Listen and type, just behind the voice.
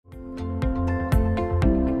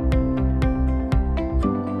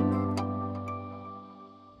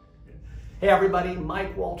Hey everybody,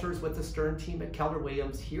 Mike Walters with the Stern team at Keller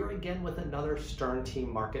Williams here again with another Stern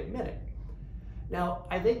Team Market Minute. Now,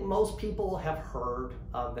 I think most people have heard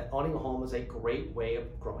that owning a home is a great way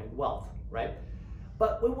of growing wealth, right?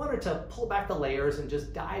 But we wanted to pull back the layers and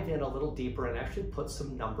just dive in a little deeper and actually put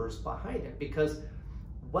some numbers behind it, because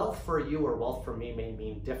wealth for you or wealth for me may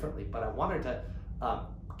mean differently, but I wanted to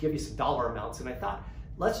give you some dollar amounts, and I thought,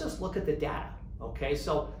 let's just look at the data, okay?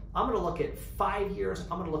 So I'm gonna look at 5 years,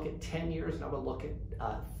 I'm gonna look at 10 years, and I'm gonna look at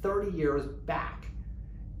 30 years back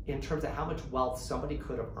in terms of how much wealth somebody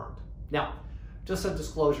could have earned. Now, just a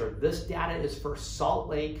disclosure, this data is for Salt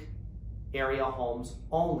Lake area homes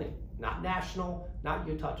only, not national, not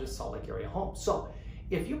Utah, just Salt Lake area homes. So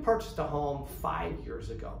if you purchased a home 5 years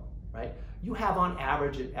ago, right, you have on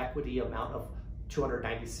average an equity amount of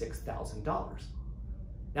 $296,000.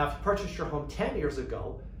 Now, if you purchased your home 10 years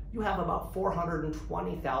ago, you have about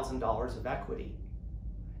 $420,000 of equity.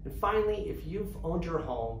 And finally, if you've owned your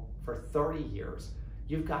home for 30 years,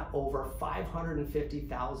 you've got over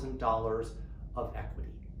 $550,000 of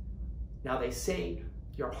equity. Now, they say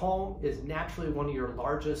your home is naturally one of your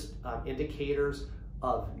largest indicators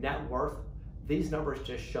of net worth. These numbers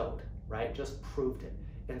just showed, right? Just proved it.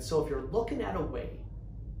 And so if you're looking at a way,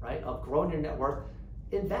 right, of growing your net worth,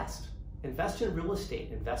 invest. Invest in real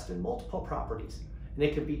estate, invest in multiple properties. And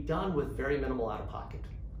it can be done with very minimal out of pocket.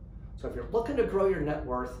 So if you're looking to grow your net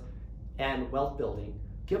worth and wealth building,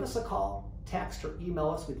 give us a call, text, or email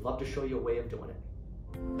us. We'd love to show you a way of doing it.